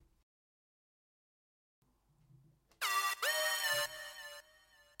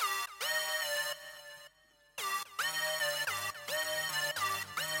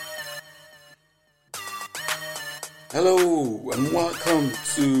Hello and welcome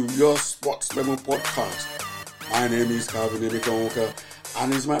to your Sports Memo podcast. My name is Calvin Emekonwoka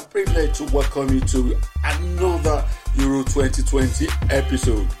and it's my privilege to welcome you to another Euro 2020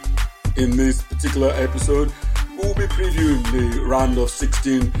 episode. In this particular episode, we'll be previewing the round of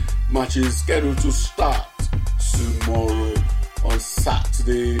 16 matches scheduled to start tomorrow on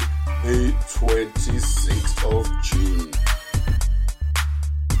Saturday, the 26th of June.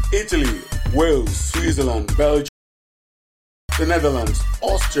 Italy, Wales, Switzerland, Belgium, the Netherlands,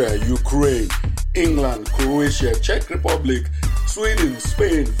 Austria, Ukraine, England, Croatia, Czech Republic, Sweden,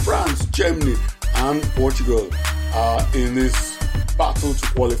 Spain, France, Germany, and Portugal are in this battle to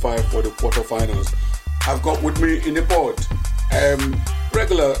qualify for the quarterfinals. I've got with me in the pod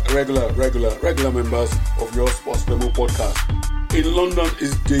regular members of your Sports Memo podcast. In London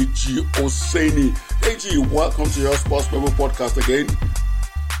is Deji Oseni. Deji, welcome to your Sports Memo podcast again.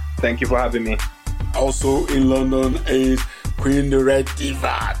 Thank you for having me. Also in London is Queen the Red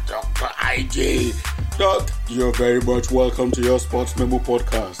Diva, Dr. IJ. Doc, you're very much welcome to your Sports Memo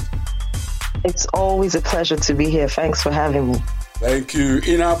podcast. It's always a pleasure to be here. Thanks for having me. Thank you.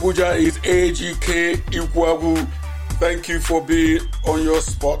 In Abuja is AGK Ikwagu. Thank you for being on your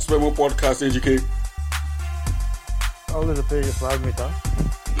Sports Memo podcast, AGK. Always a pleasure for having me, Tom.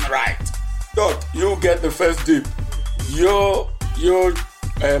 Right. Doc, you get the first dip. Your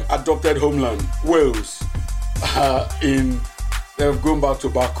adopted homeland, Wales, they've gone back to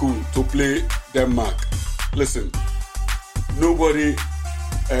Baku to play Denmark. Listen, nobody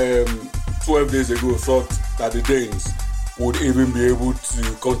 12 days ago thought that the Danes would even be able to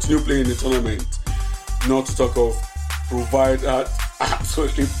continue playing the tournament, not to talk of provide that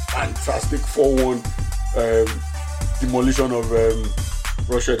absolutely fantastic 4-1 demolition of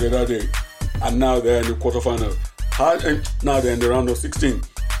Russia the other day. And now they're in the quarterfinal. Now they're in the round of 16.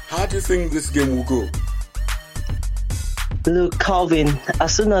 How do you think this game will go? Look, Calvin,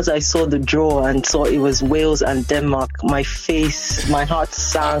 as soon as I saw the draw and saw it was Wales and Denmark, my heart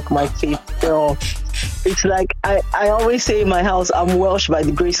sank, my face fell. It's like, I always say in my house, I'm Welsh by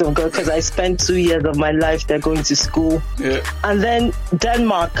the grace of God because I spent 2 years of my life there going to school. Yeah. And then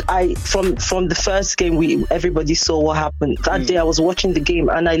Denmark, from the first game, everybody saw what happened. That day I was watching the game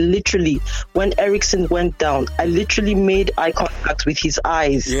and I literally, when Eriksen went down, I literally made eye contact with his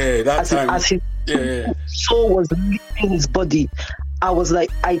eyes. Yeah, that time. As his soul was leaving his body. I was like,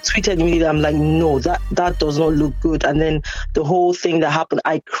 I tweeted immediately, I'm like, no, that does not look good. And then the whole thing that happened,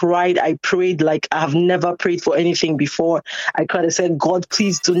 I cried, I prayed like I have never prayed for anything before. I kind of said, God,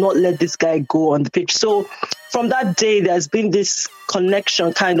 please do not let this guy go on the pitch. So from that day, there's been this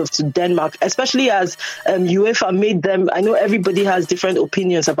connection kind of to Denmark, especially as UEFA made them. I know everybody has different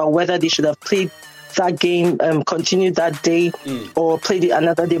opinions about whether they should have played that game, continued that day or played it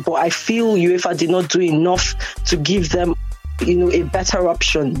another day. But I feel UEFA did not do enough to give them a better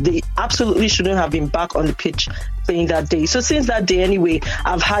option. They absolutely shouldn't have been back on the pitch playing that day. So since that day anyway,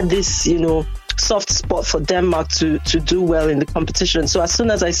 I've had this, soft spot for Denmark to do well in the competition. So as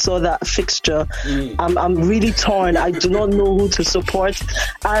soon as I saw that fixture, I'm really torn. I do not know who to support.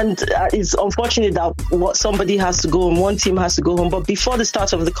 And it's unfortunate that somebody has to go home, one team has to go home. But before the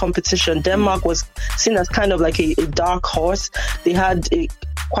start of the competition, Denmark was seen as kind of like a dark horse. They had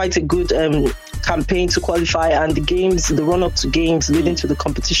quite a good campaign to qualify, and the run-up to games leading to the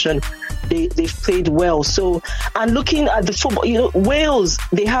competition, they've played well. So, and looking at the football, Wales,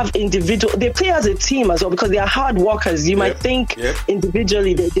 they play as a team as well because they are hard workers. You might think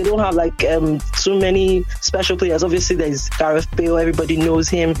individually they don't have like too many special players. Obviously, there's Gareth Bale, everybody knows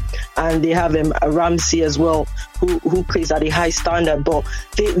him, and they have Ramsey as well, who plays at a high standard. But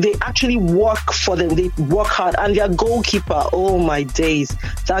they actually work for them. They work hard, and their goalkeeper, oh my days,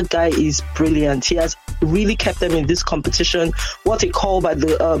 that guy is brilliant. He has really kept them in this competition. What a call by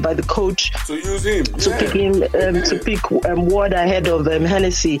the coach to use him to pick him to pick Ward ahead of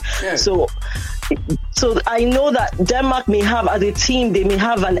Hennessy. Yeah. So I know that Denmark may have, as a team, they may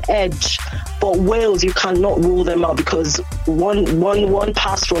have an edge, but Wales, you cannot rule them out because one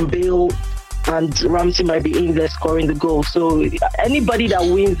pass from Bale and Ramsey might be in there scoring the goal. So anybody that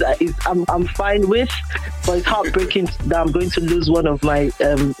wins I'm fine with, but it's heartbreaking that I'm going to lose one of my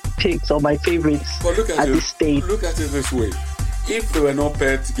picks or my favorites at this stage. Look at it this way. If they were not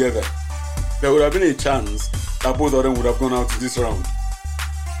paired together, there would have been a chance that both of them would have gone out in this round.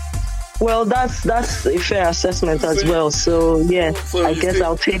 Well, that's a fair assessment as well. So yeah, I guess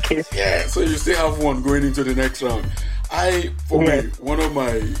I'll take it. Yeah, so you still have one going into the next round. Me, one of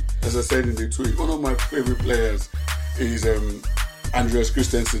my, as I said in the tweet, one of my favorite players is Andreas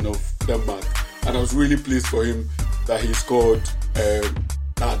Christensen of Denmark, and I was really pleased for him that he scored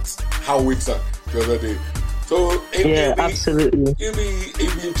that howitzer the other day So absolutely. It'll be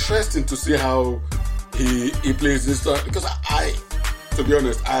interesting to see how he plays this time, because I, to be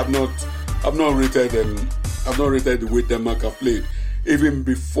honest, I've not rated the way Denmark have played even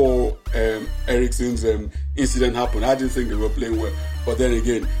before Eriksen's incident happened. I didn't think they were playing well, but then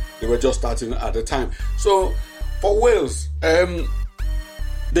again, they were just starting at the time. So for Wales,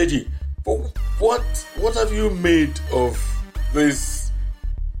 Deji, what have you made of this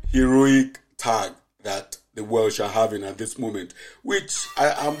heroic tag that the Welsh are having at this moment? Which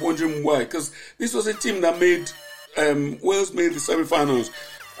I'm wondering why, because this was a team that made Wales made the semi-finals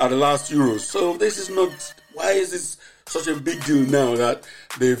at the last Euros. So this is not. Why is this such a big deal now that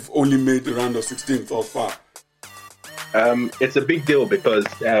they've only made the round of 16 thus far? It's a big deal because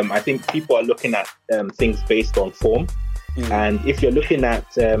I think people are looking at things based on form. And if you're looking at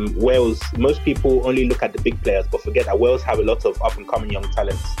Wales, most people only look at the big players, but forget that Wales have a lot of up-and-coming young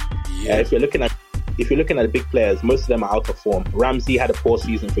talents. Yeah. If you're looking at the big players, most of them are out of form. Ramsey had a poor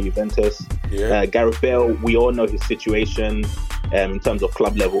season for Juventus. Yeah. Gareth Bale, we all know his situation in terms of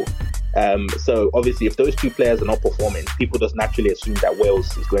club level. So obviously, if those two players are not performing, people just naturally assume that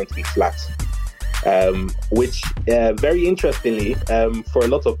Wales is going to be flat. Which very interestingly, for a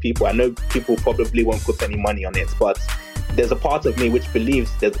lot of people, I know people probably won't put any money on it, but there's a part of me which believes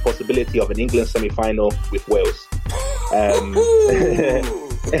there's a possibility of an England semi-final with Wales.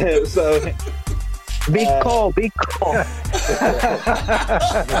 So big call.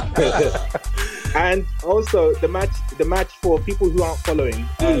 And also the match for people who aren't following,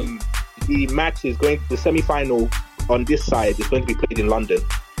 the semi-final on this side is going to be played in London.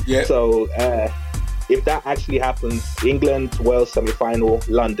 Yeah. So if that actually happens, England, Wales semi-final,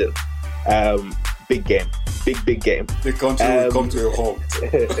 London, big game, big game. The country will come to a halt.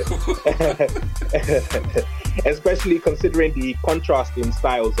 Especially considering the contrast in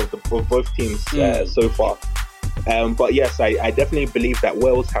styles of both teams so far. But yes, I definitely believe that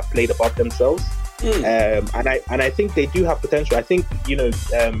Wales have played above themselves, and I think they do have potential. I think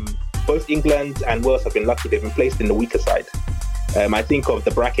both England and Wales have been lucky; they've been placed in the weaker side. I think of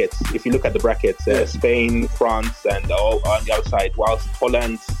the brackets. If you look at the brackets, Spain, France, and on the outside, whilst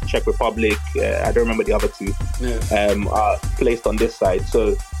Holland, Czech Republic, I don't remember the other two, are placed on this side.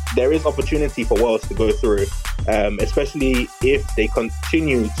 So there is opportunity for Wales to go through, especially if they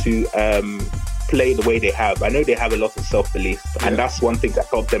continue to play the way they have. I know they have a lot of self-belief, and that's one thing that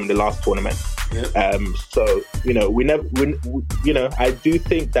helped them in the last tournament. So I do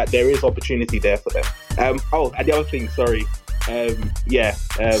think that there is opportunity there for them. And the other thing, sorry. I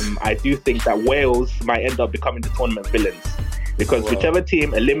do think that Wales might end up becoming the tournament villains, because whichever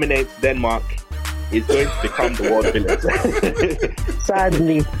team eliminates Denmark is going to become the world villains.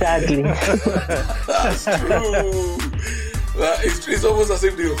 Sadly. That's true. It's almost as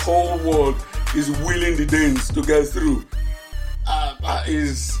if the whole world is willing the Danes to get through. That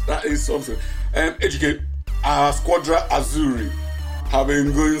is something. Educate, our Squadra Azzurri have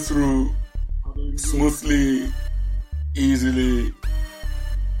been going through smoothly, easily.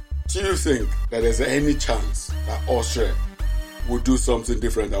 Do you think that there's any chance that Austria would do something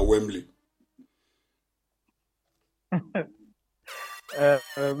different at Wembley?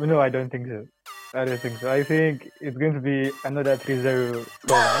 No, I don't think so. I think it's going to be another 3-0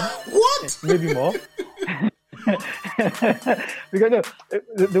 scoreline. What? Maybe more. Because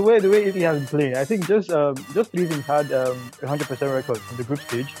the way Italy has been playing, I think just three teams had 100% record in the group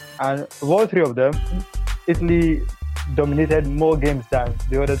stage, and of all three of them, Italy dominated more games than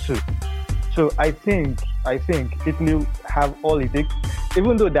the other two. So I think Italy have all it takes,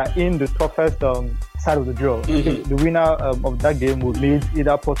 even though they're in the toughest side of the draw. I think the winner of that game will meet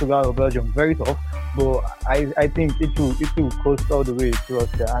either Portugal or Belgium. Very tough, but I think it will coast all the way to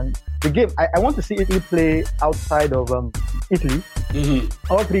Austria. And the game, I want to see Italy play outside of Italy.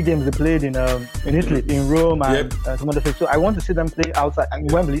 All three games they played in Italy, in Rome and some other places. So I want to see them play outside in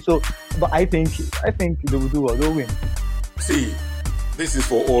Wembley. So, but I think they will do well. They'll win. See, this is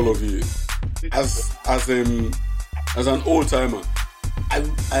for all of you. As an old timer, I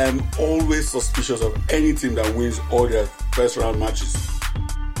am always suspicious of any team that wins all their first round matches.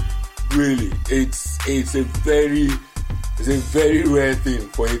 Really, it's a very rare thing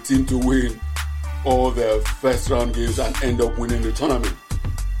for a team to win all their first round games and end up winning the tournament.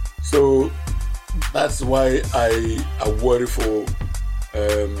 So that's why I worry for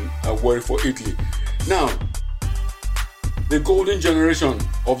Italy. Now, the golden generation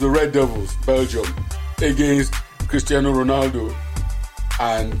of the Red Devils, Belgium, against Cristiano Ronaldo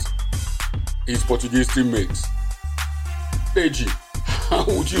and his Portuguese teammates. Deji, how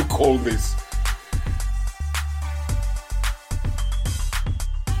would you call this?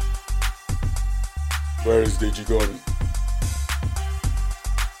 Where is Deji gone?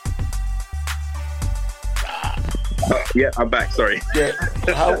 Yeah, I'm back. Sorry. Yeah,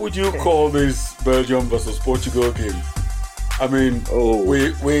 how would you call this Belgium versus Portugal game? I mean,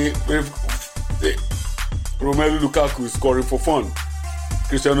 we've Romelu Lukaku is scoring for fun.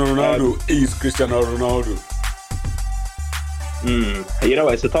 Cristiano Ronaldo is Cristiano Ronaldo. You know,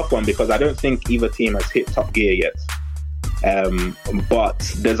 it's a tough one because I don't think either team has hit top gear yet. But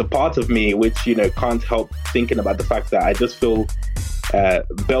there's a part of me which, you know, can't help thinking about the fact that I just feel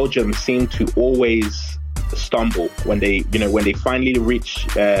Belgium seem to always stumble when they finally reach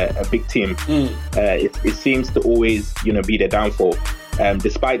a big team. It seems to always, you know, be their downfall.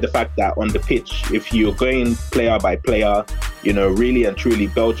 Despite the fact that on the pitch, if you're going player by player, you know, really and truly,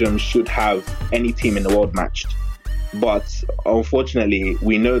 Belgium should have any team in the world matched. But unfortunately,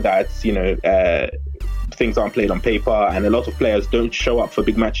 we know that, you know, things aren't played on paper, and a lot of players don't show up for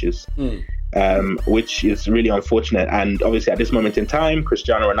big matches, which is really unfortunate. And obviously, at this moment in time,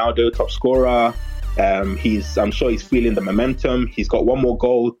 Cristiano Ronaldo, top scorer, I'm sure he's feeling the momentum. He's got one more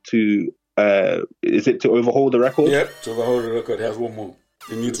goal to. Is it to overhaul the record? Yep, to overhaul the record. He has one more.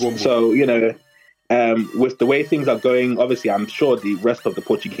 He needs one more. So, you know, with the way things are going, obviously, I'm sure the rest of the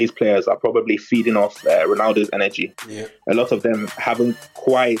Portuguese players are probably feeding off Ronaldo's energy. Yeah. A lot of them haven't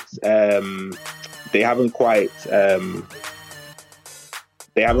quite. They haven't quite. You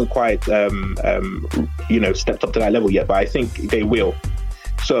know, stepped up to that level yet. But I think they will.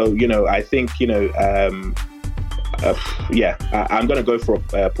 So, you know, I think, you know. I'm going to go for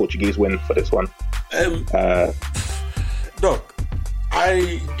a Portuguese win for this one. Doc,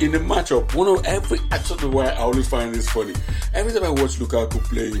 in the matchup, actually why I always find this funny. Every time I watch Lukaku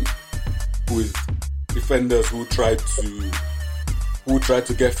playing with defenders who try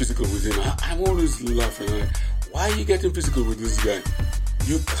to get physical with him, I'm always laughing. Like, why are you getting physical with this guy?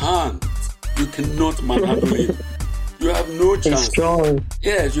 You cannot manhandle him. You have no chance. He's strong.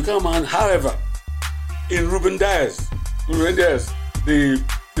 Yes, you can't manhandle. However, in Ruben Dias, the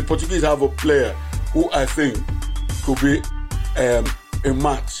Portuguese have a player who I think could be a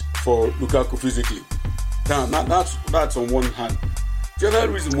match for Lukaku physically. Now, that's on one hand. The other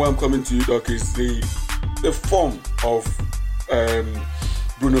reason why I'm coming to you, Doc, is the form of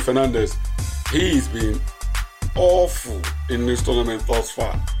Bruno Fernandes. He's been awful in this tournament thus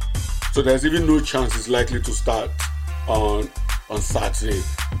far. So there's even no chance he's likely to start on Saturday.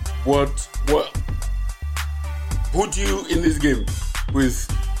 Would you, in this game, with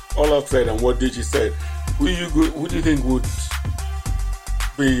all I've said and what Deji said, who do you think would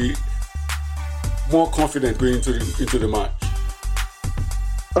be more confident going into the match?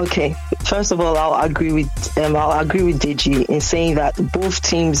 Okay, first of all, I'll agree with Deji in saying that both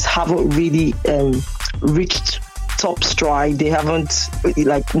teams haven't really reached top stride. They haven't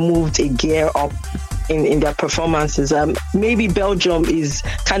really, moved a gear up in their performances. Maybe Belgium is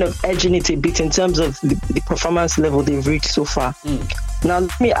kind of edging it a bit in terms of the performance level they've reached so far. Now,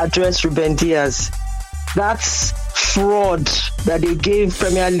 let me address Ruben Dias. That's fraud that they gave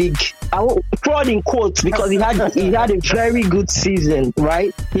Premier League. Fraud in quotes, because he had a very good season,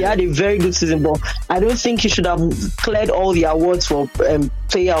 right? He had a very good season, but I don't think he should have cleared all the awards for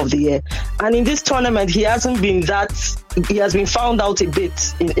Player of the Year. And in this tournament, he has been found out a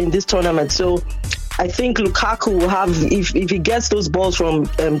bit in this tournament. So I think Lukaku will have, if he gets those balls from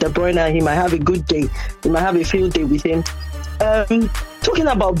De Bruyne, he might have a good day. He might have a field day with him. Talking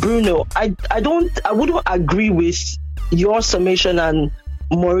about Bruno, I wouldn't agree with your summation and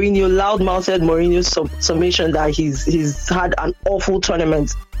loud-mouthed Mourinho's summation that he's had an awful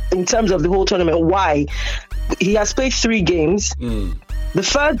tournament in terms of the whole tournament. Why? He has played 3 games. The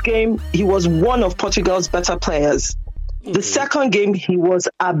first game, he was one of Portugal's better players. The second game, he was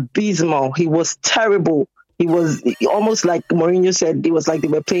abysmal. He was terrible. He was almost like Mourinho said, it was like they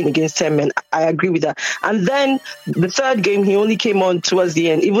were playing against 10 men. I agree with that. And then the third game, he only came on towards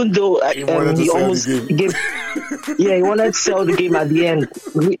the end, even though he almost gave... Yeah, he wanted to sell the game at the end.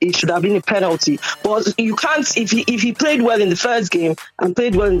 It should have been a penalty. But you can't, if he played well in the first game and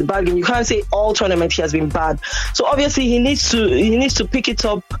played well in the back game, you can't say all tournament he has been bad. So obviously he needs to pick it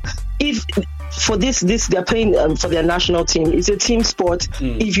up. If for this they're playing for their national team, it's a team sport.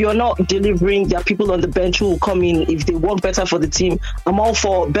 If you're not delivering, there are people on the bench who will come in if they work better for the team. I'm all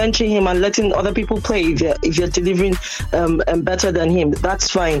for benching him and letting other people play if you're delivering better than him. That's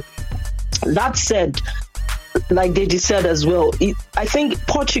fine. That said, like Deji said as well, I think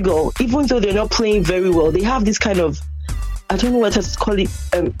Portugal, even though they're not playing very well, they have this kind of, I don't know what to call it,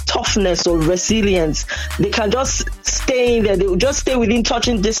 toughness or resilience. They can just stay in there. They will just stay within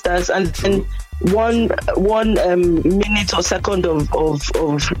touching distance and one minute or second of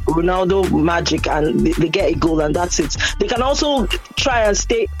Ronaldo magic, and they get a goal, and that's it. They can also try and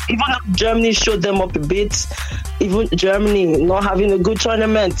stay. Even though Germany showed them up a bit, even Germany not having a good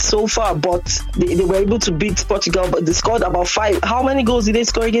tournament so far, but they were able to beat Portugal. But they scored about 5. How many goals did they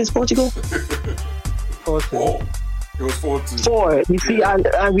score against Portugal? 4. It was 14. 4. You see, and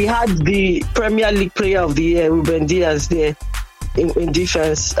we had the Premier League Player of the Year, Ruben Diaz, there in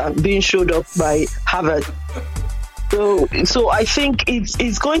defense, being showed up by Havertz. So I think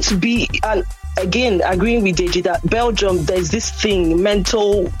it's going to be, and again, agreeing with Deji that Belgium, there's this thing,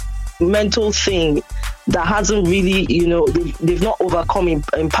 mental thing that hasn't really, they've not overcome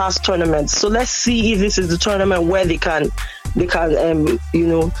in past tournaments. So let's see if this is the tournament where they can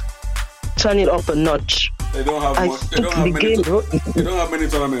turn it up a notch. They don't have many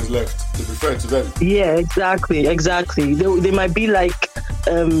tournaments left, to be fair to them. Yeah, exactly. They might be like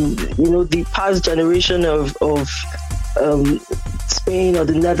the past generation of Spain or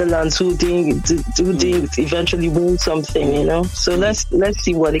the Netherlands who didn't eventually win something, So let's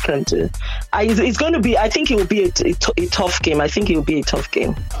see what they can do. It's going to be, I think it will be a tough game. I think it will be a tough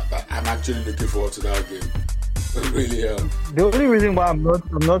game. I'm actually looking forward to that game. Really, The only reason why I'm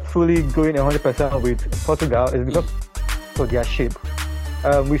not fully going 100% with Portugal is because of their shape.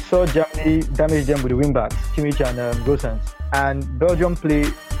 We saw Germany damage them with the wing backs, Kimmich and Gosens, and Belgium play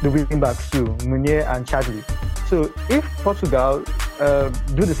the wing backs too, Meunier and Chadli. So if Portugal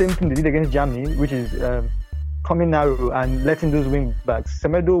do the same thing they did against Germany, which is coming narrow and letting those wing backs,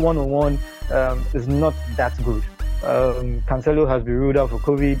 Semedo 1-on-1 is not that good. Cancelo has been ruled out for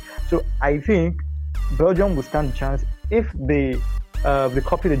COVID, so I think Belgium will stand a chance if they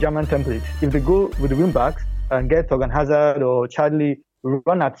copy the German template. If they go with the wing backs and get Torgan Hazard or Chadli,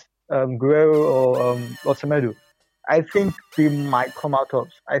 run at Guerrero or Semedo, I think they might come out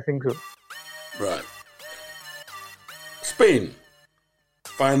tops. I think so. Right. Spain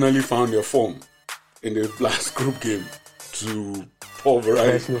finally found their form in the last group game to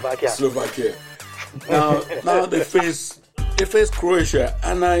pulverize Slovakia. Now they face Croatia,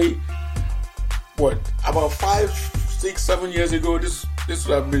 and about 5, 6, 7 years ago, this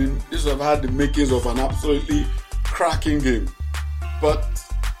would have had the makings of an absolutely cracking game. But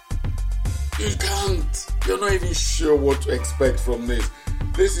you're not even sure what to expect from this.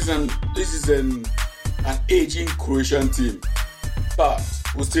 This is an aging Croatian team. But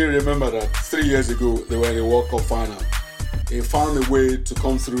we still remember that 3 years ago they were in the World Cup final. They found a way to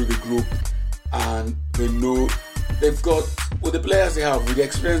come through the group, and they know they've got, with the players they have, with the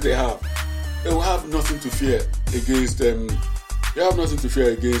experience they have, they will have nothing to fear against them. They have nothing to fear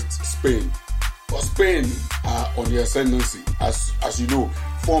against Spain. But Spain are on the ascendancy. As you know,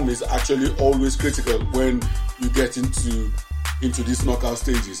 form is actually always critical when you get into these knockout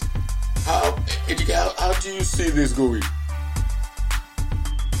stages. How do you see this going?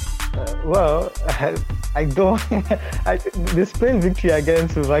 I don't. The Spain victory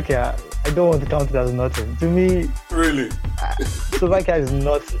against Slovakia, I don't want to count it as nothing. To me, really, Slovakia is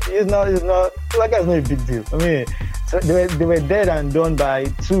not. Slovakia is not a big deal. I mean, so they were dead and done by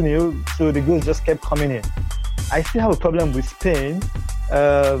 2-0, so the goals just kept coming in. I still have a problem with Spain.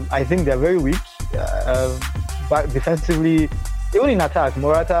 I think they're very weak, but defensively, even in attack,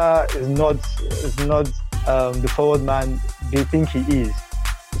 Morata is not the forward man they think he is.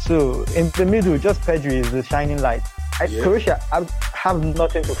 So in the middle, just Pedri is the shining light. Croatia have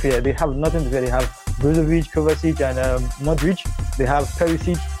nothing to fear. They have nothing to fear. They have Brozovic, Kovacic, and Modric. They have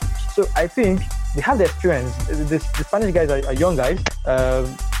Perisic. So I think they have the experience. The Spanish guys are young guys.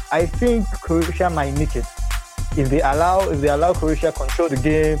 I think Croatia might nick it if they allow Croatia control the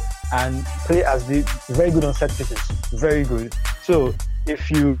game and play as very good on set pieces. Very good. So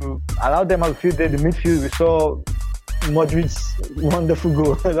if you allow them to field the midfield, we saw Modric's wonderful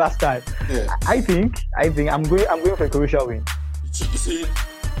goal last time. Yeah. I think I'm going for a Croatia win. You see,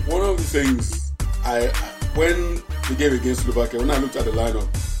 one of the things when the game against Slovakia, when I looked at the lineup,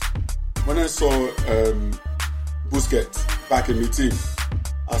 when I saw Busquets back in the team,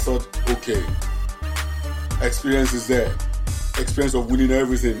 I thought, okay, experience is there. Experience of winning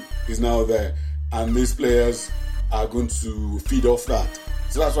everything is now there, and these players are going to feed off that.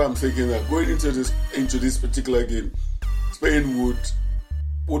 So that's why I'm thinking that going into this particular game, Spain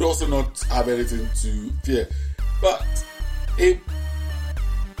would also not have anything to fear. But if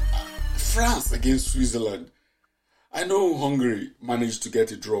France against Switzerland, I know Hungary managed to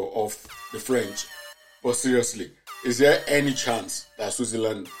get a draw off the French, but seriously, is there any chance that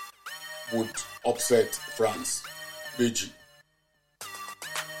Switzerland would upset France? Beji?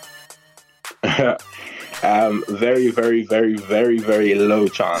 Very, very, very, very, very low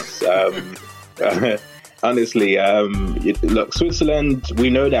chance. Honestly, look, Switzerland, we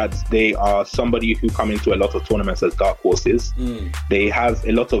know that they are somebody who come into a lot of tournaments as dark horses. They have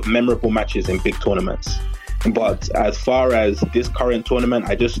a lot of memorable matches in big tournaments. But as far as this current tournament,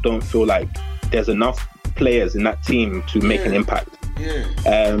 I just don't feel like there's enough players in that team to make an impact.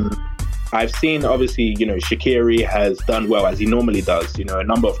 I've seen, obviously, Shaqiri has done well, as he normally does, a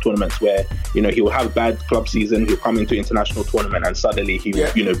number of tournaments where, he will have a bad club season, he'll come into international tournament and suddenly he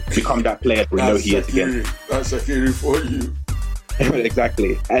will, become that player we know he is again. That's Shaqiri for you.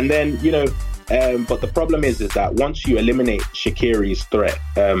 Exactly. And then, but the problem is that once you eliminate Shaqiri's threat,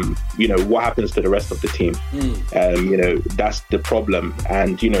 what happens to the rest of the team? That's the problem.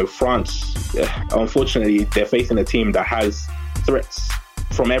 And, France, unfortunately, they're facing a team that has threats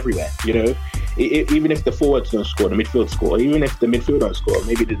from everywhere. Even if the forwards don't score, the midfield score. Even if the midfield don't score,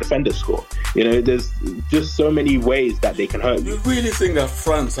 maybe the defenders score. There's just so many ways that they can hurt you. You really think that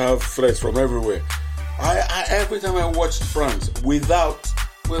France have threats from everywhere? I every time I watched France without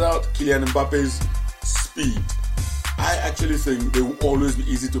Kylian Mbappe's speed, I actually think they will always be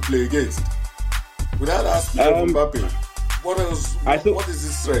easy to play against. Without that speed of Mbappe, what else? What is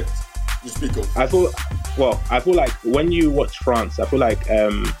this threat you speak of? I feel like when you watch France, I feel like a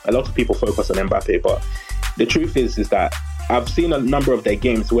lot of people focus on Mbappe, but the truth is that I've seen a number of their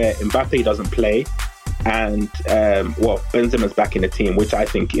games where Mbappe doesn't play, and Benzema's back in the team, which I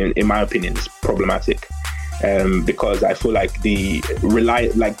think, in my opinion, is problematic. Because I feel like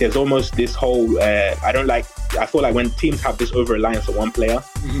there's almost this whole I feel like when teams have this over reliance on one player,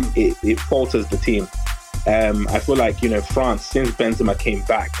 it falters the team. I feel like France, since Benzema came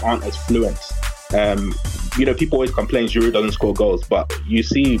back, aren't as fluent. People always complain Giroud doesn't score goals, but you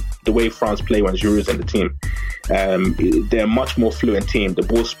see the way France play when Giroud's in the team. They're a much more fluent team. The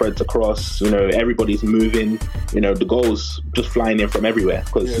ball spreads across, everybody's moving, the goals just flying in from everywhere,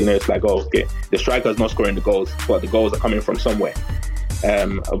 because it's like, the striker's not scoring the goals, but the goals are coming from somewhere.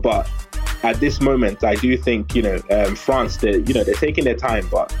 But at this moment, I do think France, they're taking their time,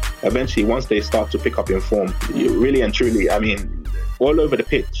 but eventually once they start to pick up in form, really and truly, I mean, all over the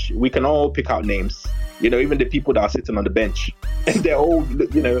pitch, we can all pick out names. Even the people that are sitting on the bench, they're all,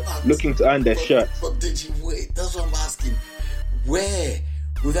 looking to earn their shirts. But did you wait? That's what I'm asking. Where?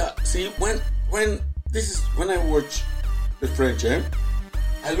 When I watch the French, I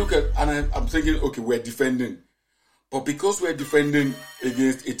look at and I'm thinking, okay, we're defending, but because we're defending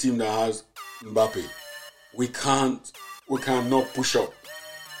against a team that has Mbappe, we cannot push up.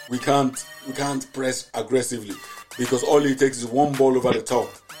 We can't press aggressively, because all it takes is one ball over the top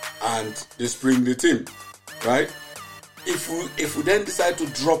and they spring the team, right? If we then decide to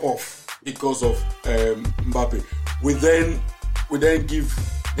drop off because of Mbappe, we then give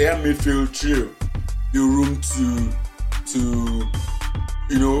their midfield trio the room to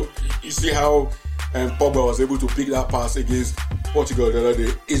you see how Pogba was able to pick that pass against Portugal the other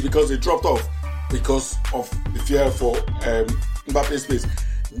day. It's because they dropped off because of the fear for Mbappe's pace.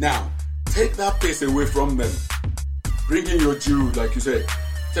 Now, take that pace away from them. Bring in your Giroud, like you said.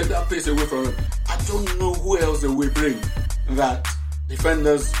 Take that pace away from them. I don't know who else they will bring that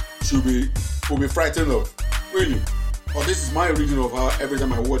defenders will be frightened of. Really. But this is my reading of how every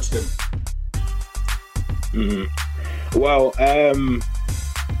time I watch them. Well, I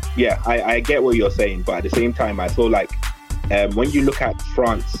get what you're saying, but at the same time, I feel like when you look at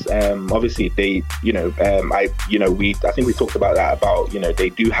France, obviously they, I think we talked about that, about, they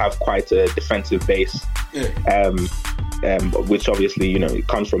do have quite a defensive base, which obviously, it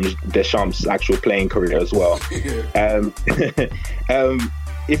comes from Deschamps' actual playing career as well.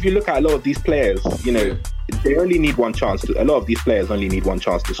 If you look at a lot of these players, they only need one chance. A lot of these players only need one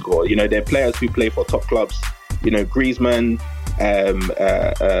chance to score. They're players who play for top clubs. Griezmann,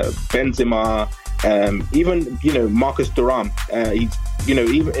 Benzema, even Marcus Thuram. He's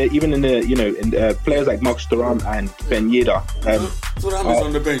even in the players like Marcus Thuram and Ben Yedder. Thuram is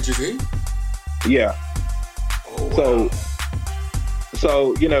on the bench, is he? Yeah. Oh, wow.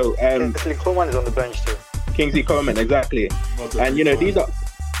 So Kingsley Coman is on the bench too. Kingsley Coman, exactly. And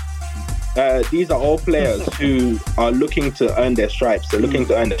these are all players who are looking to earn their stripes. They're looking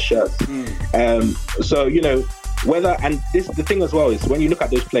to earn their shirts. Whether, and this the thing as well is, when you look at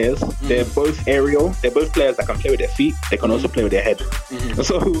those players, they're both aerial. They're both players that can play with their feet. They can also play with their head.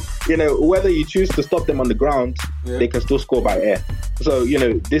 So whether you choose to stop them on the ground, they can still score by air. So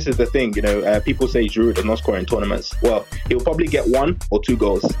this is the thing. People say Giroud does not score in tournaments. Well, he'll probably get 1 or 2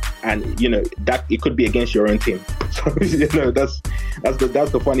 goals, and that it could be against your own team. So that's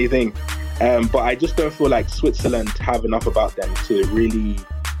the funny thing. But I just don't feel like Switzerland have enough about them to really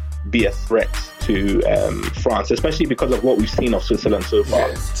be a threat to France, especially because of what we've seen of Switzerland so far.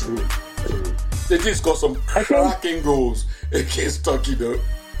 Yes, true. They did score some cracking goals against Turkey, though.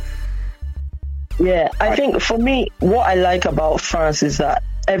 Yeah, I think for me, what I like about France is that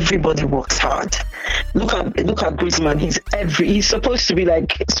everybody works hard. Look at Griezmann. He's supposed to be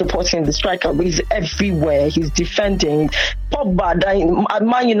like supporting the striker, but he's everywhere. He's defending. Pogba at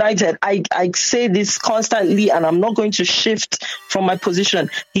Man United, I say this constantly, and I'm not going to shift from my position.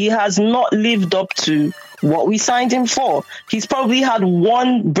 He has not lived up to what we signed him for. He's probably had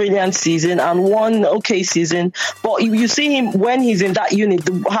one brilliant season and one okay season, but you see him when he's in that unit,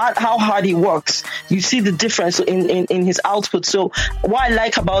 how hard he works. You see the difference in his output. So what I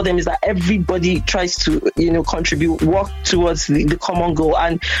like about them is that everybody tries to, contribute, work towards the common goal,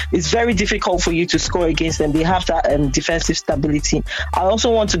 and it's very difficult for you to score against them. They have that defensive stability. I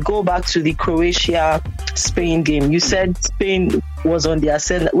also want to go back to the Croatia-Spain game. You said Spain was on the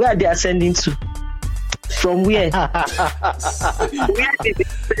ascent. Where are they ascending to? From where? Where did you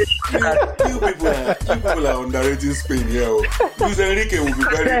people are underrating Spain here. Luis Enrique will be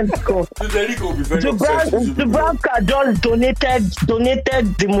very upset. Dubravka just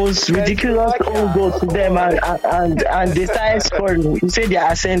donated the most ridiculous own goal to them, and they started scoring. You say they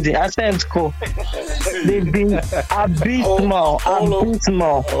are ascending. Ascend score. They've been abysmal.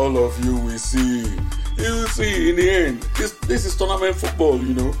 All of you will see. You will see in the end. This is tournament football,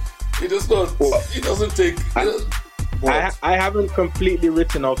 It does not. It doesn't take. I haven't completely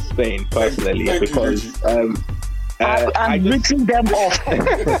written off Spain personally because I'm written them off.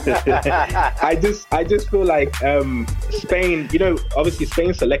 I just feel like Spain. Obviously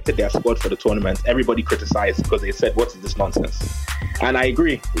Spain selected their squad for the tournament. Everybody criticized because they said, "What is this nonsense?" And I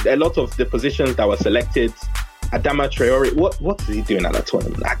agree. A lot of the positions that were selected. Adama Traore, what's he doing at that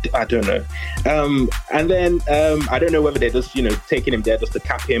tournament? I don't know. And then I don't know whether they're just taking him there just to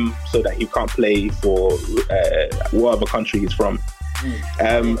cap him so that he can't play for whatever country he's from.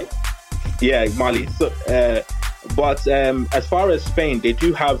 Yeah, Mali. So, but as far as Spain, they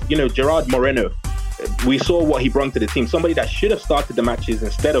do have Gerard Moreno. We saw what he brought to the team. Somebody that should have started the matches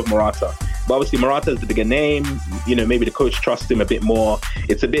instead of Morata. But obviously Morata is the bigger name. Maybe the coach trusts him a bit more.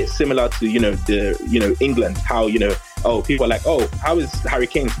 It's a bit similar to England. How people are like, how is Harry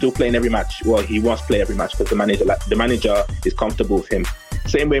Kane still playing every match? Well, he wants to play every match because the manager is comfortable with him.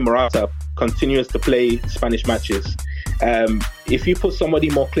 Same way Morata continues to play Spanish matches. If you put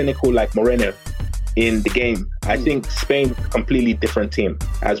somebody more clinical like Moreno in the game, I think Spain is a completely different team,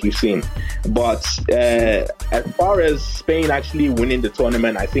 as we've seen. But as far as Spain actually winning the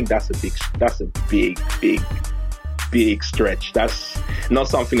tournament, I think that's a big stretch. That's not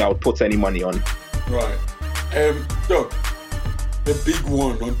something I would put any money on. Right. Look, the big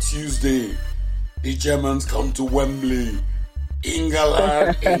one on Tuesday, the Germans come to Wembley.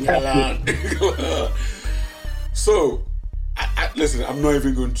 England. So, listen, I'm not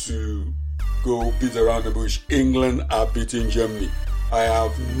even going to go beat around the bush. England are beating Germany. I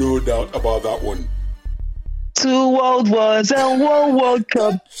have no doubt about that one. 2 World Wars and 1 World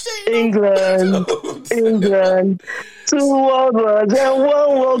Cup. England. 2 World Wars and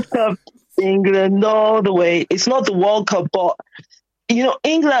 1 World Cup. England all the way. It's not the World Cup, but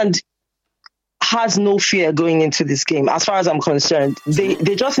England has no fear going into this game, as far as I'm concerned.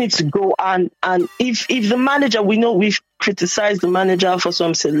 They just need to go and if the manager, we know we've criticized the manager for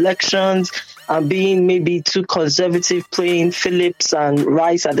some selections and being maybe too conservative, playing Phillips and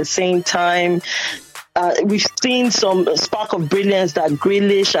Rice at the same time. We've seen some spark of brilliance that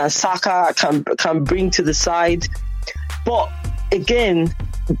Grealish and Saka can bring to the side, but again,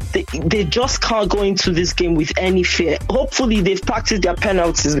 they just can't go into this game with any fear. Hopefully they've practiced their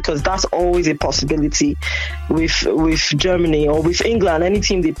penalties, because that's always a possibility with Germany or with England, any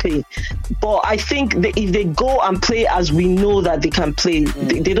team they play. But I think if they go and play as we know that they can play,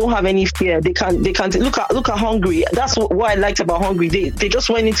 they don't have any fear. They can look at Hungary. That's what I liked about Hungary. They just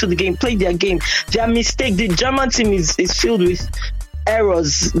went into the game, played their game. Their mistake, the German team is filled with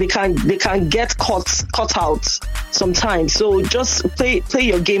errors. They can get caught out sometimes. So just play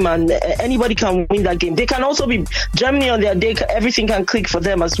your game, and anybody can win that game. They can also be Germany on their day. Everything can click for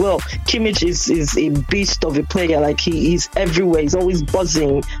them as well. Kimmich is a beast of a player. Like he's everywhere. He's always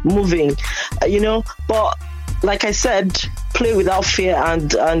buzzing, moving. But like I said, play without fear,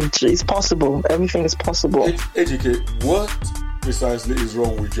 and it's possible. Everything is possible. Educate. What precisely is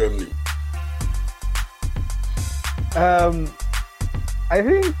wrong with Germany? I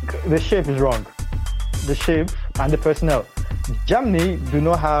think the shape is wrong. The shape and the personnel. Germany do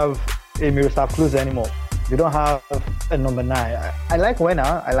not have a Miroslav Klose anymore. They don't have a number 9. I like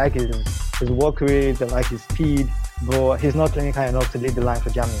Werner. I like his work rate. I like his speed. But he's not clinical enough to lead the line for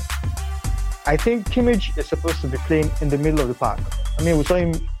Germany. I think Kimmich is supposed to be playing in the middle of the park. I mean, we saw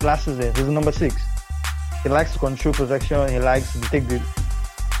him last season. He's number 6. He likes to control possession. He likes to take the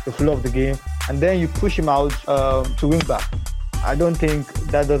flow of the game. And then you push him out to wing back. I don't think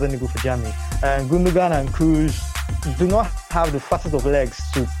that does any good for Germany. And Gundogan and Kroos do not have the fastest of legs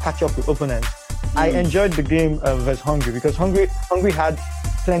to catch up with opponents. I enjoyed the game versus Hungary because Hungary had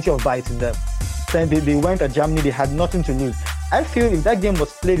plenty of bites in them. Then they went at Germany. They had nothing to lose. I feel if that game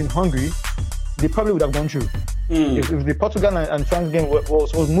was played in Hungary, they probably would have gone through. If the Portugal and France game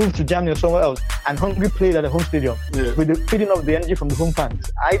was moved to Germany or somewhere else, and Hungary played at the home stadium with the feeding of the energy from the home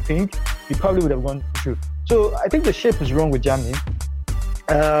fans, I think he probably would have gone through. So I think the shape is wrong with Germany.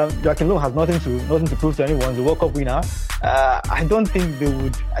 Joachim Löw has nothing to prove to anyone. The World Cup winner. I don't think they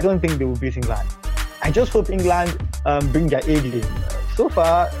would beat England. I just hope England bring their A game. So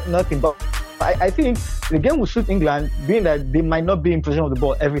far, nothing. But I think the game will suit England, being that they might not be in possession of the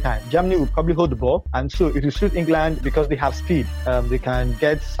ball every time. Germany will probably hold the ball, and so it will suit England because they have speed. They can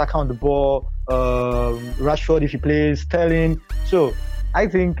get Saka on the ball, Rashford if he plays, Sterling. So I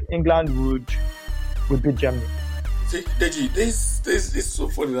think England would beat Germany. See, Deji, this is so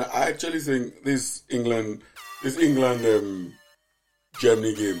funny that I actually think this England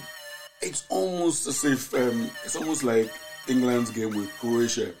Germany game, it's almost as if it's almost like England's game with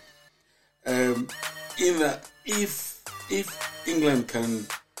Croatia. In that if England can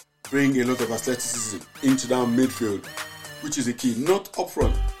bring a lot of athleticism into that midfield, which is the key, not up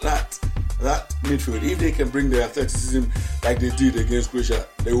front, that midfield, if they can bring their athleticism like they did against Croatia,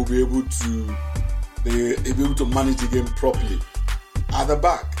 they will be able to manage the game properly. At the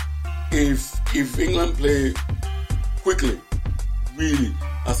back, if England play quickly, really,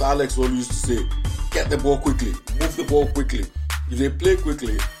 as Alex always used to say, get the ball quickly, move the ball quickly. If they play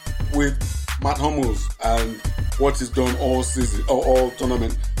quickly with Matt Hummels and what he's done all season or all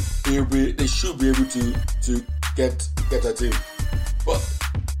tournament, they should be able to get at him. But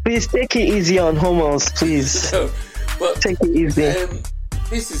please take it easy on Hummels, please. But take it easy.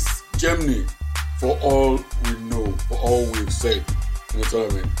 This is Germany. For all we know, for all we've said in the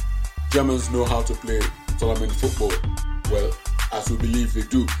tournament, Germans know how to play tournament football well, as we believe they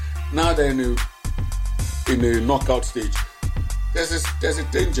do. Now they're in a knockout stage. There's a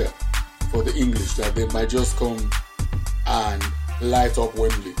danger for the English that they might just come and light up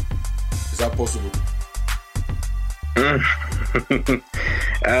Wembley. Is that possible?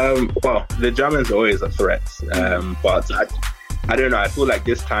 Well, the Germans are always a threat, but I don't know. I feel like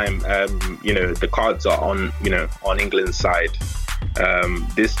this time, the cards are on England's side.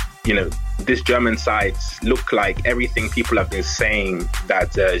 This German side look like everything people have been saying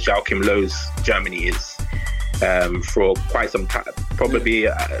that Joachim Löw's Germany is for quite some time. Probably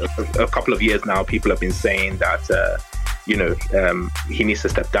a couple of years now, people have been saying that he needs to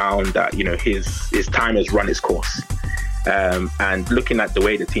step down. That his time has run its course. And looking at the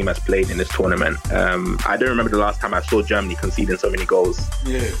way the team has played in this tournament, I don't remember the last time I saw Germany conceding so many goals,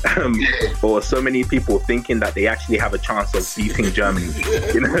 or so many people thinking that they actually have a chance of beating Germany.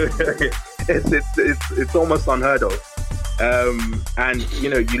 It's almost unheard of. And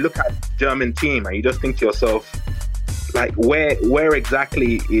you look at German team and you just think to yourself, like, where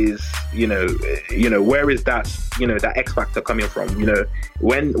exactly is where is that that X factor coming from?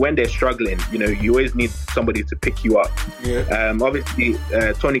 When they're struggling, you always need somebody to pick you up. Obviously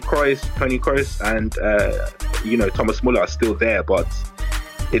Toni Kroos and Thomas Muller are still there, but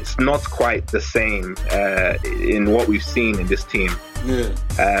it's not quite the same in what we've seen in this team.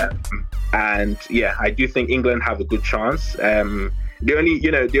 I do think England have a good chance.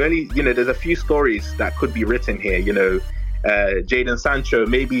 There's a few stories that could be written here. Jadon Sancho,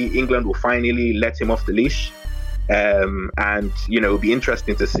 maybe England will finally let him off the leash. And it'll be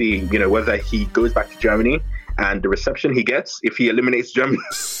interesting to see, whether he goes back to Germany and the reception he gets if he eliminates Germany.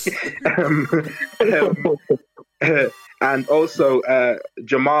 And also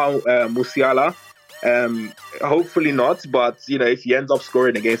Jamal Musiala. Hopefully not, but if he ends up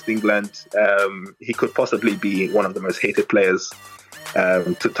scoring against England, he could possibly be one of the most hated players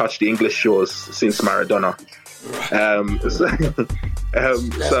to touch the English shores since Maradona. There's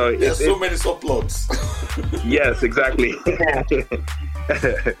so many subplots. Yes, exactly.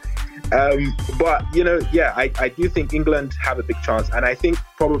 But I do think England have a big chance, and I think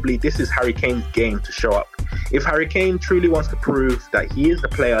probably this is Harry Kane's game to show up. If Harry Kane truly wants to prove that he is the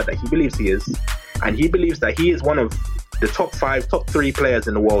player that he believes he is, and he believes that he is one of the top 3 players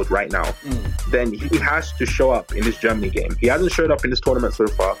in the world right now, then he has to show up in this Germany game. He hasn't showed up in this tournament so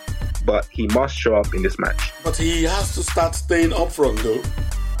far, but he must show up in this match. But he has to start staying up front, though.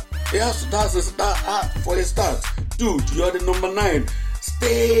 He has to. That's for a start. Dude, you're the number 9.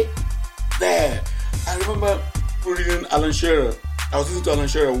 Stay there. remember reading Alan Shearer. I was listening to Alan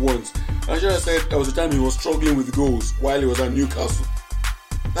Shearer once. Alan Shearer said there was a time he was struggling with goals while he was at Newcastle.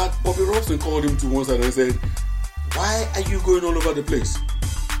 That Bobby Robson called him to one side and said, "Why are you going all over the place?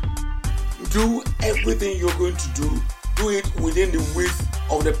 Do everything you're going to do it within the width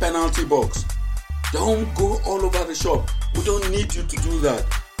of the penalty box. Don't go all over the shop. We don't need you to do that.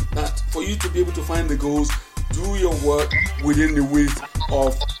 That for you to be able to find the goals, do your work within the width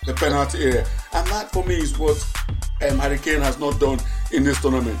of the penalty area." And that for me is what Harry Kane has not done in this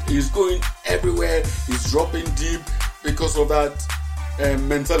tournament. He's going everywhere. He's dropping deep because of that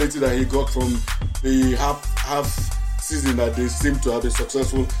mentality that he got from the half season that they seem to have been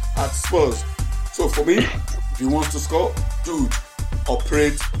successful at Spurs. So for me, if he wants to score, dude,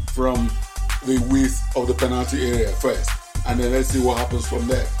 operate from the width of the penalty area first, and then let's see what happens from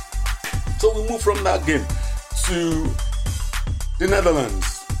there. So we move from that game to the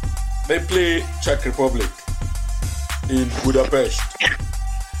Netherlands. They play Czech Republic in Budapest.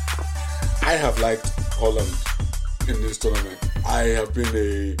 I have liked Holland in this tournament. I have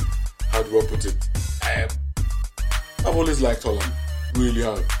been how do I put it? I've always liked Holland, really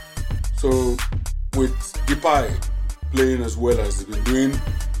have. So with Depay playing as well as he's been doing,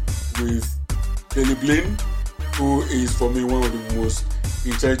 with Daley Blind, who is for me one of the most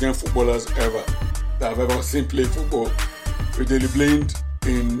intelligent footballers ever that I've ever seen play football, with Daley Blind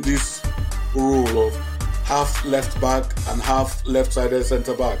in this role of half left back and half left-sided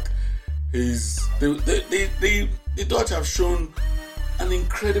centre back. The Dutch have shown an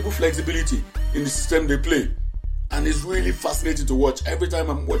incredible flexibility in the system they play, and it's really fascinating to watch. Every time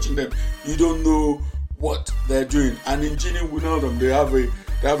I'm watching them, you don't know what they're doing. And in Gini Wijnaldum, they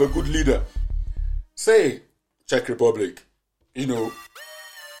have a good leader. Say Czech Republic, to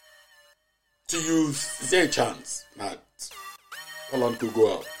use, is there a chance that Holland could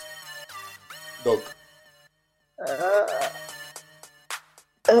go out? Doc.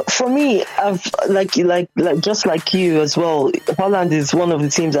 For me, I've like just like you as well. Holland is one of the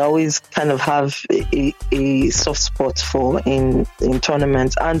teams I always kind of have a soft spot for in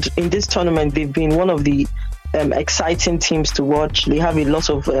tournaments, and in this tournament they've been one of the exciting teams to watch. They have a lot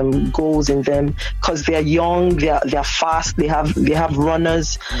of goals in them because they're young, they're fast, they have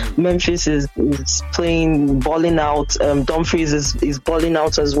runners. Memphis is balling out. Dumfries is balling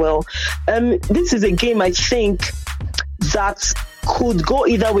out as well. This is a game I think that could go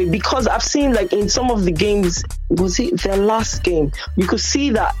either way, because I've seen like in some of the games, was it their last game, you could see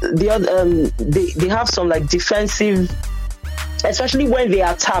that the other they have some like defensive, especially when they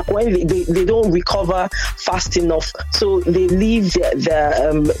attack, when they don't recover fast enough, so they leave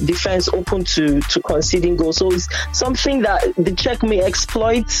their defense open to conceding goals. So it's something that the Czech may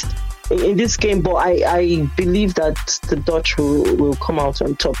exploit in this game, but I believe that the Dutch will come out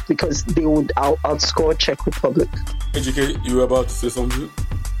on top because they would outscore Czech Republic. AJK, you were about to say something?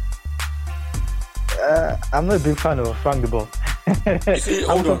 I'm not a big fan of Frank de Boer. See,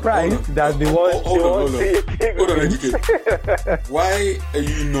 I'm surprised that they won. Hold on, AJK. Why are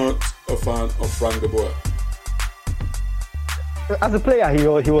you not a fan of Frank de Boer? As a player, he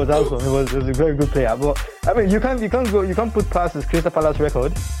was awesome. He was a very good player. But I mean, you can't put past his Crystal Palace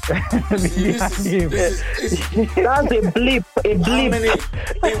record. That's a blip. He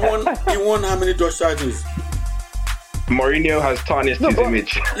won how many Dutch titles? Mourinho has tarnished his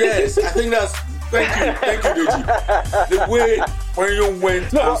image. Yes, I think that's. Thank you, Deji. The way Mourinho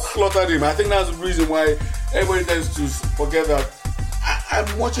went and slaughtered him, I think that's the reason why everybody tends to forget that. I'm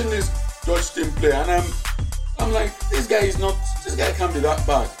watching this Dutch team play, and I'm like, this guy can't be that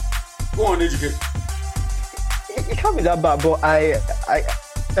bad. Go on, AJK. It can't be that bad, but I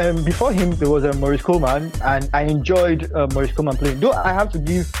before him there was Maurice Coleman, and I enjoyed Maurice Coleman playing. Though I have to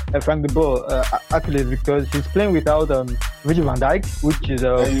give Frank de Boer accolades because he's playing without Virgil van Dijk, which is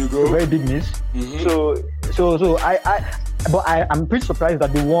a very big miss. Mm-hmm. So I'm pretty surprised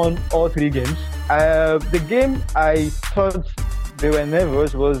that they won all three games. The game I thought they were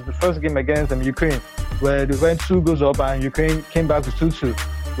nervous was the first game against Ukraine, where they went 2 goals up and Ukraine came back to 2-2,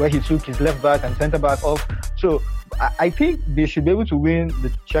 where he took his left back and centre back off. So I think they should be able to win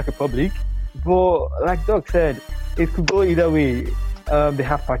the Czech Republic. But like Doc said, it could go either way. They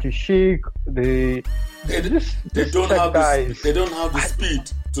have Patrick Schick. They don't have the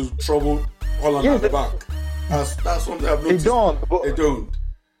speed to trouble Holland at the back. That's something I've noticed. They don't.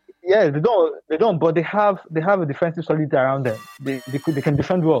 Yeah, they don't. But they have a defensive solidity around them. They can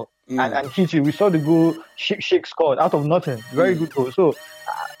defend well and hit you. We saw the goal Schick scored out of nothing. Very good goal. So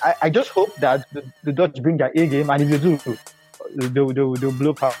I just hope that the Dutch bring their A game, and if they do, they'll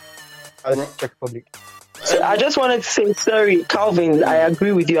blow past Czech Republic. I just wanted to say, sorry, Calvin, I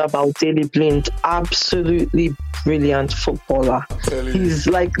agree with you about Daley Blind. Absolutely brilliant footballer. He's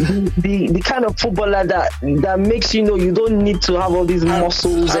like the kind of footballer that makes you know you don't need to have all these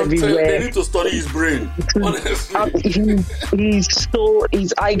muscles everywhere. They need to study his brain. Honestly.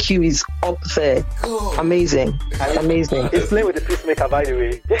 His IQ is up there. God. Amazing. He's playing with the pacemaker, by the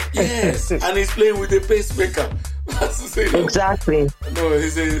way. Yes, and he's playing with the pacemaker. Exactly. No,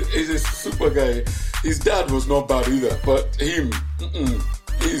 he's a super guy. His dad was not bad either, but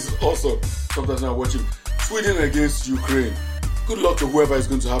he's awesome. Sometimes I watch him. Sweden against Ukraine. Good luck to whoever is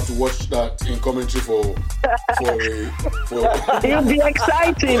going to have to watch that in commentary for It will be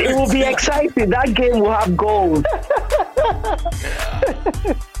exciting. It will be exciting. That game will have goals.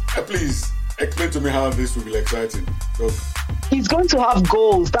 Please explain to me how this will be exciting. He's going to have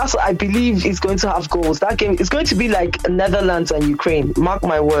goals. I believe he's going to have goals. That game is going to be like Netherlands and Ukraine. Mark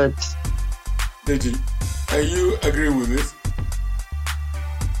my words. Deji, are you agreeing with this?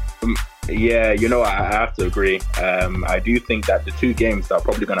 Yeah, I have to agree. I do think that the two games that are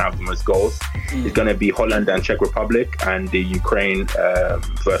probably going to have the most goals is going to be Holland and Czech Republic, and the Ukraine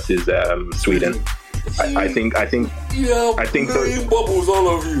versus Sweden. I think blowing bubbles, all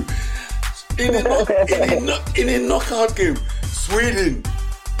of you. In a knockout game, Sweden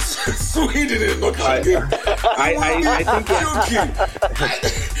in a knockout game. I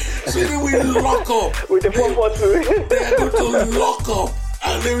think Sweden will lock up with the 4-4-2. They are going to lock up,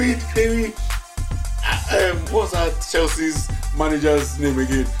 and they will. What's that Chelsea's manager's name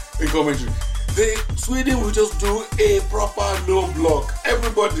again in commentary? Sweden will just do a proper no block.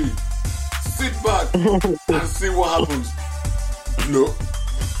 Everybody sit back and see what happens. No.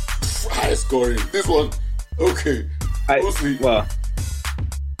 High scoring. This one, okay. We'll see. Well,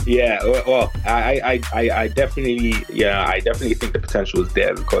 yeah. Well, I definitely think the potential is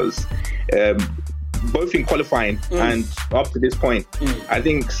there because both in qualifying and up to this point, I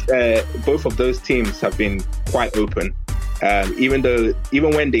think both of those teams have been quite open. Even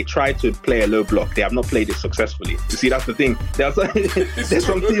when they try to play a low block, they have not played it successfully. You see, that's the thing. There's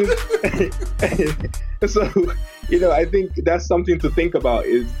some teams. So, I think that's something to think about.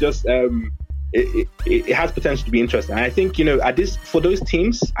 It's just it has potential to be interesting. And I think for those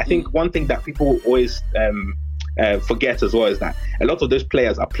teams, I think one thing that people always forget as well is that a lot of those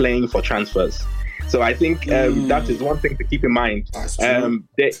players are playing for transfers. So I think that is one thing to keep in mind.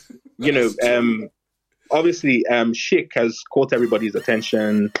 Obviously, Schick has caught everybody's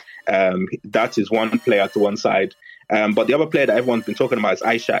attention. That is one player to one side. But the other player that everyone's been talking about is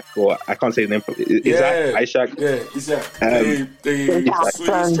Ishak, or I can't say his name. Ishak? Yeah, Ishak. The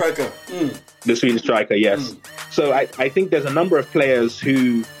Swedish striker. The Swedish striker, yes. So I think there's a number of players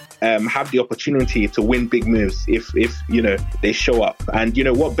who have the opportunity to win big moves if they show up. And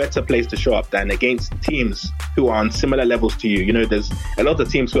what better place to show up than against teams who are on similar levels to you. There's a lot of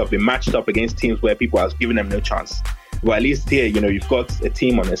teams who have been matched up against teams where people have given them no chance. Well, at least here, you've got a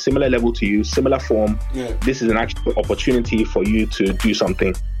team on a similar level to you, similar form. Yeah. This is an actual opportunity for you to do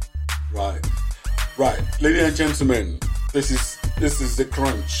something. Right. Ladies and gentlemen, this is the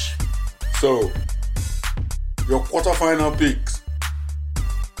crunch. So, your quarterfinal picks.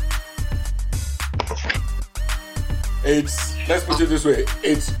 Let's put it this way.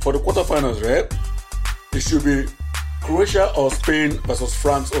 It's for the quarterfinals, right? It should be Croatia or Spain versus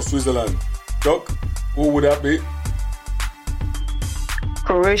France or Switzerland. Doc, who would that be?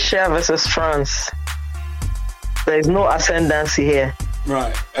 Croatia versus France. There is no ascendancy here.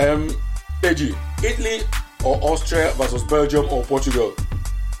 Right. AG, Italy or Austria versus Belgium or Portugal?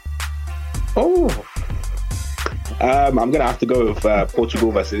 Oh. I'm going to have to go with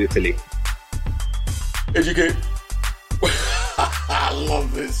Portugal versus Italy. AGK. I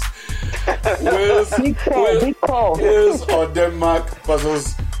love this. Big call. Wales or Denmark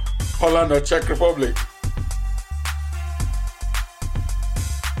versus Holland or Czech Republic?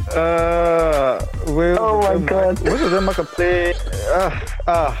 Oh my God! Most of them can play.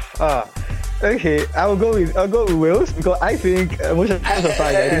 Okay, I'll go with Wales because I think most of the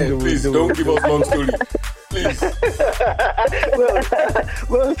time. Please don't give us long story. Please.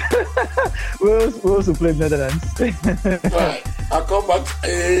 Wales will play Netherlands. Right. I'll come back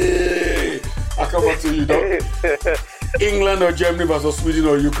to you, Doc. England or Germany versus Sweden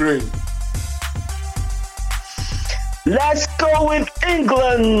or Ukraine? Let's go with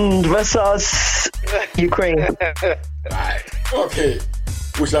England versus Ukraine. Right. Okay.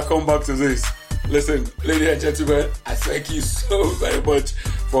 We shall come back to this. Listen, ladies and gentlemen, I thank you so very much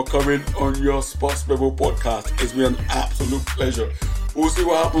for coming on your Sports Memo podcast. It's been an absolute pleasure. We'll see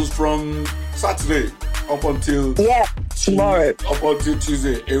what happens from Saturday up until tomorrow. Up until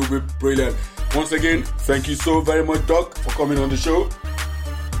Tuesday. It will be brilliant. Once again, thank you so very much, Doc, for coming on the show.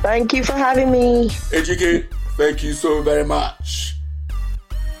 Thank you for having me. Ejike, thank you so very much.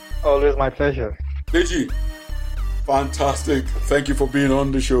 Always my pleasure. Deji, fantastic. Thank you for being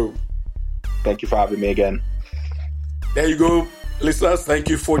on the show. Thank you for having me again. There you go. Listeners, thank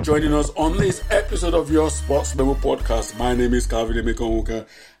you for joining us on this episode of your Sports Memo Podcast. My name is Calvin Emeka Onwuka,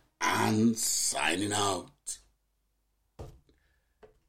 and signing out.